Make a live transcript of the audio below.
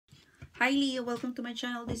Hi Leo, welcome to my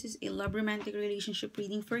channel. This is a love romantic relationship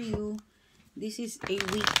reading for you. This is a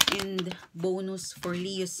weekend bonus for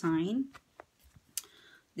Leo sign.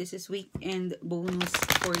 This is weekend bonus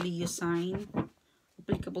for Leo sign.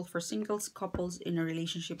 Applicable for singles, couples in a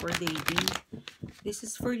relationship or dating. This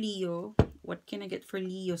is for Leo. What can I get for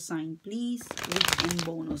Leo sign, please? Weekend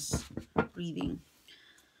bonus reading.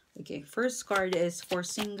 Okay, first card is for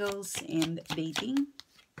singles and dating.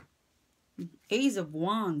 Ace of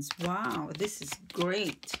Wands. Wow, this is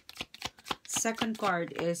great. Second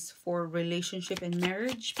card is for relationship and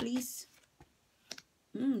marriage, please.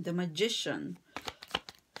 The Magician.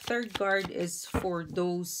 Third card is for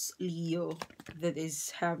those Leo that is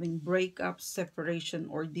having breakup, separation,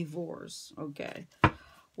 or divorce. Okay.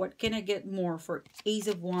 What can I get more for Ace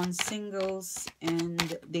of Wands, singles,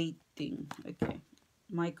 and dating? Okay.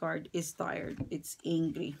 My card is tired. It's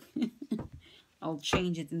angry. I'll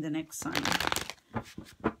change it in the next sign.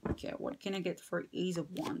 Okay, what can I get for Ace of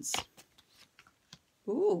Wands?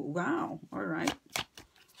 Ooh, wow. All right.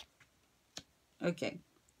 Okay.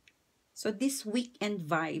 So this weekend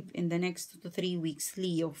vibe in the next 2 to 3 weeks,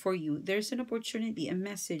 Leo, for you, there's an opportunity, a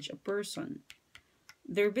message, a person.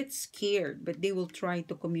 They're a bit scared, but they will try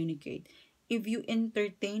to communicate. If you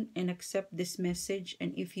entertain and accept this message,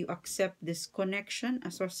 and if you accept this connection,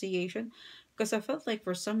 association, because I felt like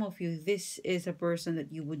for some of you, this is a person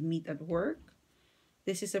that you would meet at work.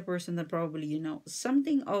 This is a person that probably, you know,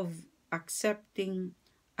 something of accepting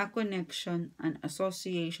a connection, an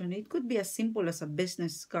association. It could be as simple as a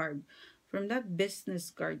business card. From that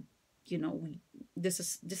business card, you know, this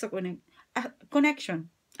is a connection,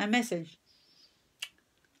 a message.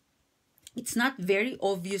 It's not very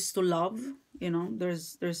obvious to love, you know.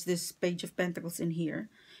 There's this Page of Pentacles in here.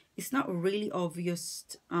 It's not really obvious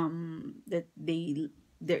that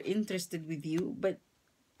they're interested with you, but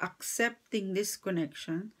accepting this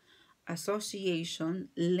connection, association,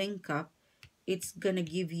 link up, it's gonna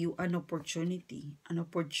give you an opportunity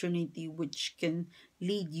which can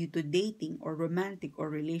lead you to dating or romantic or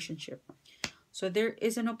relationship. So there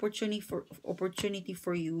is an opportunity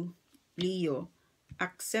for you, Leo.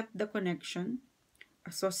 Accept the connection,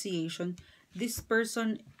 association. This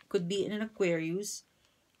person could be in an Aquarius.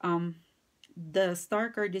 The Star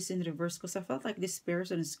card is in reverse because I felt like this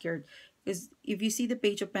person is scared. Because if you see the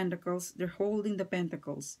Page of Pentacles, they're holding the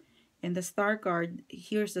Pentacles. And the Star card,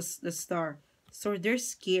 here's the Star. So they're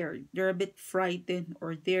scared. They're a bit frightened,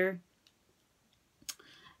 or they're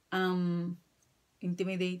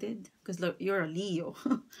intimidated. Because you're a Leo.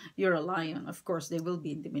 You're a lion. Of course, they will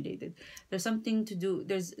be intimidated. There's something to do.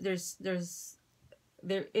 There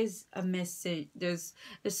is a message. There's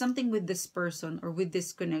something with this person or with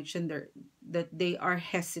this connection there that they are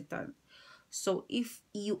hesitant. So if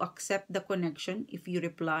you accept the connection, if you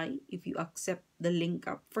reply, if you accept the link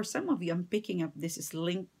up, for some of you, I'm picking up this is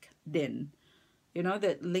LinkedIn. You know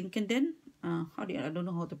that LinkedIn? I don't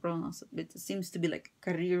know how to pronounce it, but it seems to be like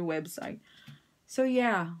a career website. So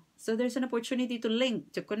yeah, so there's an opportunity to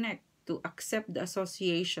link, to connect, to accept the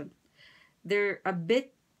association. They're a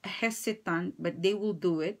bit hesitant, but they will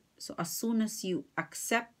do it. So as soon as you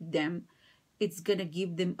accept them, it's gonna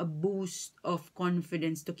give them a boost of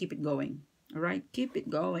confidence to keep it going. All right, keep it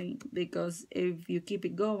going, because if you keep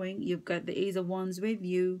it going, you've got the Ace of Wands with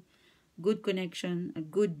you, good connection, a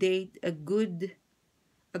good date, a good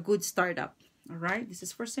startup. All right, this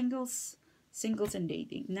is for singles and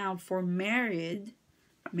dating. Now for marriage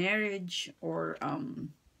or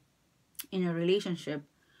in a relationship.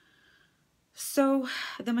 So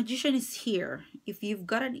the Magician is here. If you've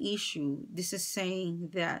got an issue, this is saying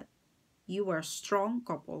that you are a strong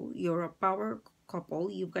couple, you're a power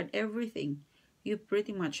couple, you've got everything. You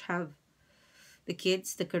pretty much have the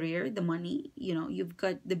kids, the career, the money, you know, you've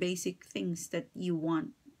got the basic things that you want,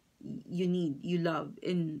 you need, you love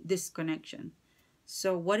in this connection.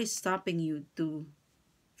 So what is stopping you to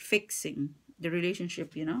fixing the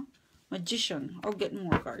relationship, you know? Magician. I'll get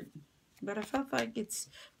more card. But I felt like it's,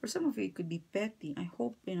 for some of you, it could be petty. I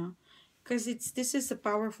hope, you know, because this is a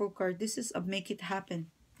powerful card. This is a make it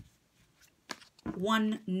happen.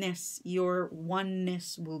 Oneness. Your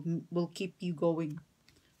oneness will keep you going.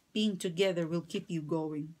 Being together will keep you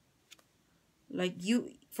going. Like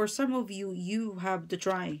you, for some of you, you have to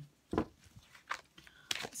try.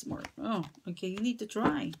 It's more, oh, okay, you need to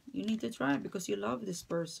try. You need to try because you love this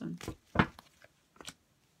person.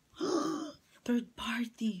 Third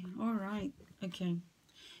party. All right. Okay.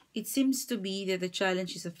 It seems to be that the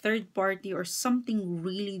challenge is a third party or something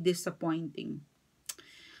really disappointing.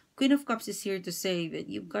 Queen of Cups is here to say that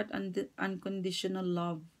you've got unconditional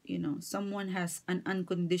love. You know, someone has an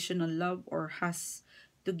unconditional love or has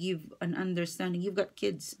to give an understanding. You've got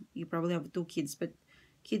kids, you probably have two kids, but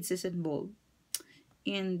kids is involved.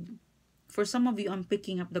 And for some of you, I'm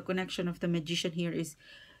picking up the connection of the magician here is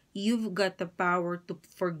you've got the power to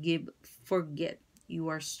forgive, forget. You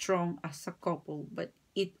are strong as a couple, but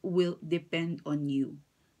it will depend on you.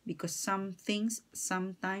 Because some things,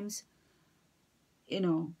 sometimes, you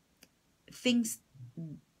know, things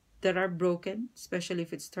that are broken, especially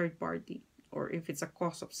if it's third party or if it's a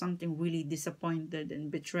cause of something really disappointed and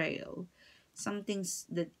betrayal, some things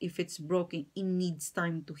that if it's broken, it needs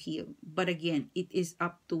time to heal. But again, it is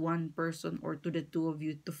up to one person or to the two of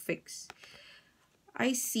you to fix.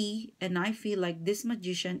 I see and I feel like this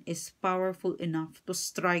magician is powerful enough to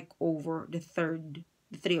strike over the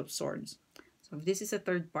three of swords. So if this is a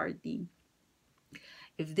third party,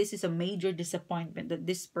 if this is a major disappointment that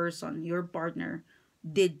this person, your partner,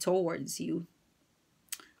 did towards you,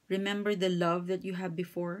 remember the love that you had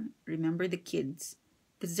before, remember the kids.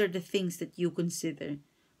 These are the things that you consider.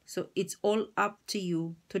 So it's all up to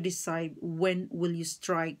you to decide when will you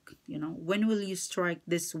strike, when will you strike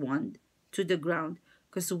this wand to the ground.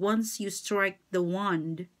 Because once you strike the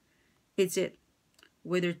wand, it's it.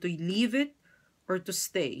 Whether to leave it or to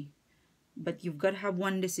stay. But you've got to have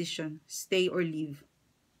one decision, stay or leave.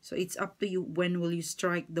 So it's up to you when will you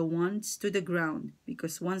strike the wands to the ground.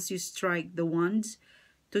 Because once you strike the wands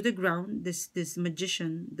to the ground, this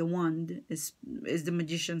magician, the wand is the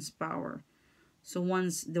magician's power. So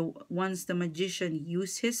once the magician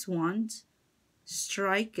use his wand,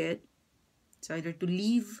 strike it, it's either to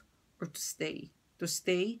leave or to stay. To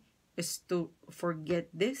stay is to forget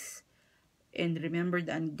this and remember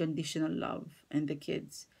the unconditional love and the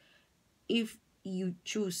kids. If you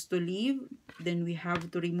choose to leave, then we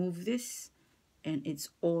have to remove this and it's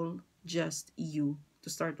all just you to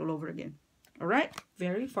start all over again. All right,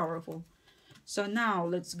 very powerful. So now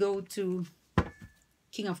let's go to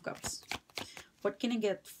King of Cups. What can I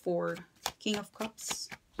get for King of Cups?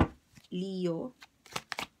 Leo,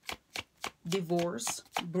 divorce,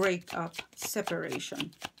 breakup,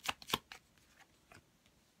 separation.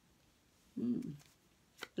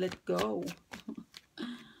 Let go.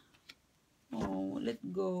 Oh, let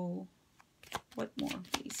go. What more,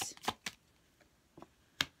 please?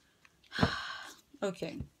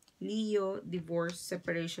 Okay. Leo, divorce,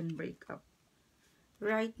 separation, breakup.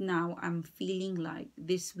 Right now, I'm feeling like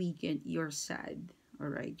this weekend you're sad. All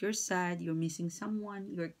right, you're sad. You're missing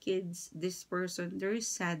someone, your kids, this person. There is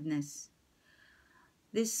sadness.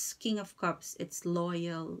 This King of Cups, it's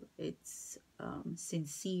loyal. It's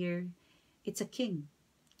sincere. It's a king.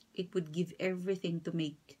 It would give everything to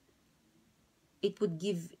make. It would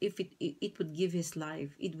give if it would give his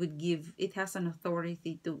life. It would give. It has an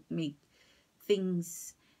authority to make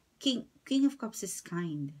things. King of Cups is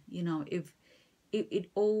kind. If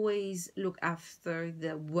it always look after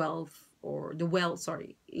the wealth or the wealth.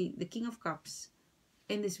 Sorry, the King of Cups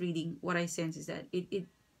in this reading, what I sense is that it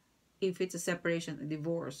if it's a separation, a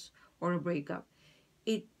divorce, or a breakup,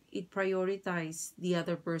 it prioritizes the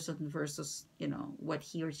other person versus what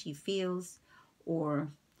he or she feels,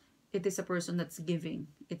 or it is a person that's giving.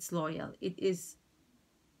 It's loyal. It is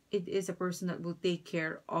a person that will take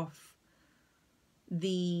care of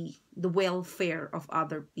the welfare of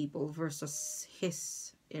other people versus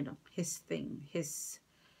his thing, his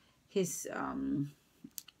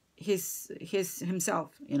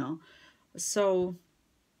himself. So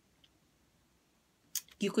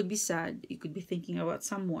you could be sad, you could be thinking about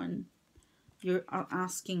someone, you're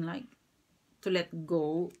asking like to let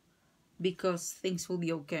go because things will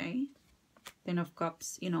be okay. Ten of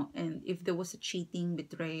Cups, and if there was a cheating,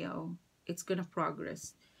 betrayal, it's gonna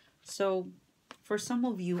progress. So for some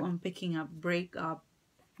of you, I'm picking up breakup,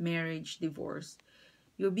 marriage, divorce.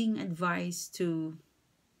 You're being advised to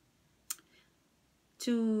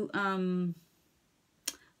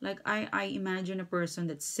like I imagine a person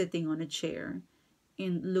that's sitting on a chair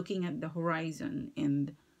and looking at the horizon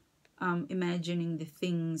and imagining the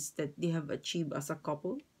things that they have achieved as a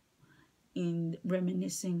couple and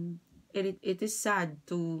reminiscing. It is sad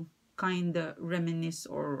to kind of reminisce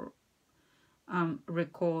or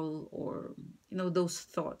recall or those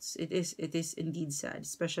thoughts. It is indeed sad,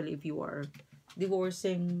 especially if you are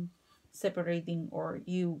divorcing, separating, or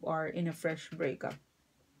you are in a fresh breakup.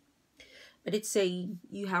 But it's saying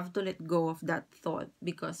you have to let go of that thought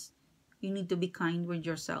because you need to be kind with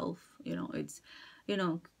yourself. It's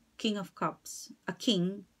King of Cups. A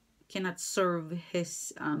king cannot serve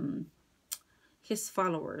his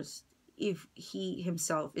followers if he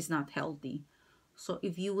himself is not healthy. So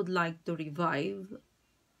if you would like to revive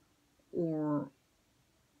or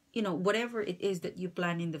whatever it is that you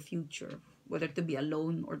plan in the future, whether to be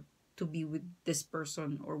alone or to be with this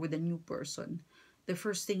person or with a new person, the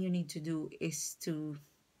first thing you need to do is to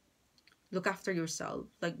look after yourself.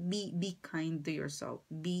 Like, be kind to yourself.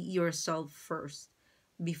 Be yourself first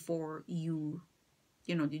before you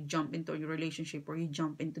jump into your relationship or you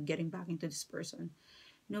jump into getting back into this person.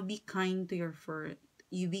 Be kind to your first.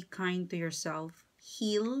 You be kind to yourself.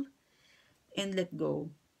 Heal and let go.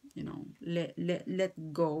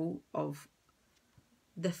 Let go of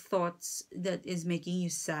the thoughts that is making you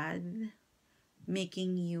sad,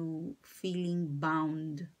 making you feeling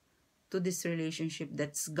bound to this relationship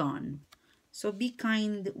that's gone. So be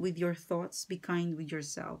kind with your thoughts, be kind with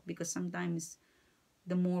yourself, because sometimes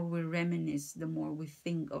the more we reminisce, the more we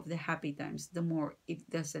think of the happy times, the more it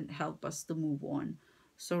doesn't help us to move on.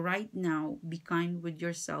 So right now, be kind with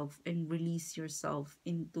yourself and release yourself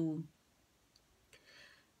into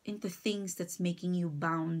things that's making you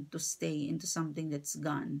bound to stay into something that's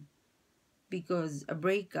gone. Because a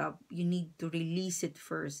breakup, you need to release it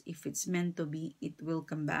first. If it's meant to be, it will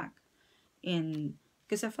come back. And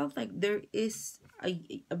because I felt like there is a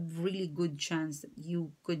really good chance that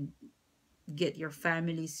you could get your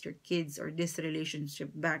families, your kids, or this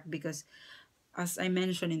relationship back, because as I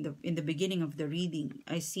mentioned in the beginning of the reading,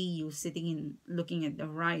 I see you sitting in looking at the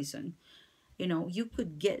horizon. You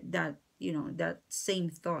could get that, that same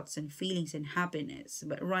thoughts and feelings and happiness,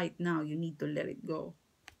 but right now you need to let it go,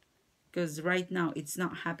 because right now it's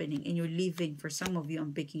not happening, and you're living, for some of you,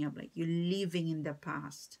 I'm picking up, like, you're living in the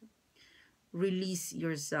past. Release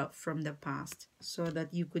yourself from the past so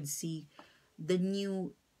that you could see the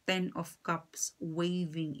new 10 of cups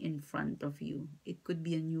waving in front of you. It could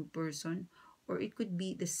be a new person, or it could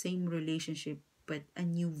be the same relationship but a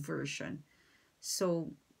new version.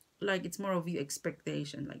 So, like, it's more of your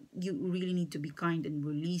expectation. Like, you really need to be kind and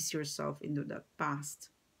release yourself into the past.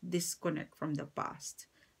 Disconnect from the past.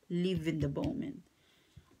 Live in the moment.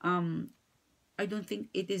 I don't think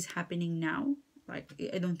it is happening now. Like,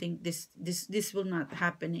 I don't think this will not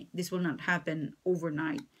happen. This will not happen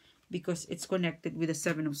overnight, because it's connected with the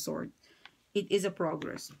Seven of Swords. It is a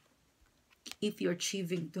progress. If you're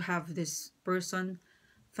achieving to have this person,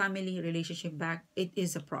 family relationship back, it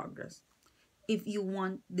is a progress. If you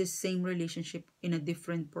want the same relationship in a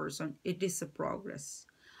different person, it is a progress.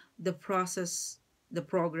 The process, the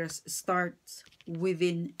progress starts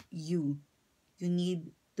within you. You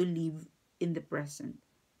need to live in the present.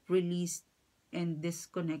 Release and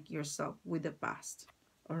disconnect yourself with the past.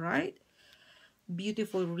 All right?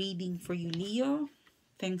 Beautiful reading for you, Leo.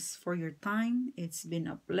 Thanks for your time. It's been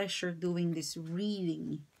a pleasure doing this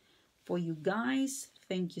reading for you guys.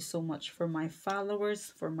 Thank you so much for my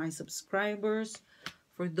followers, for my subscribers,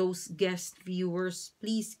 for those guest viewers.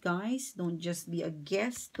 Please, guys, don't just be a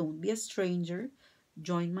guest. Don't be a stranger.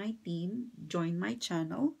 Join my team. Join my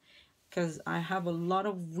channel, because I have a lot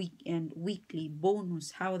of weekly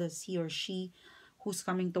bonus. How does he or she who's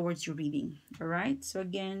coming towards your reading? All right. So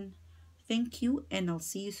again, thank you, and I'll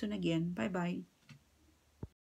see you soon again. Bye bye.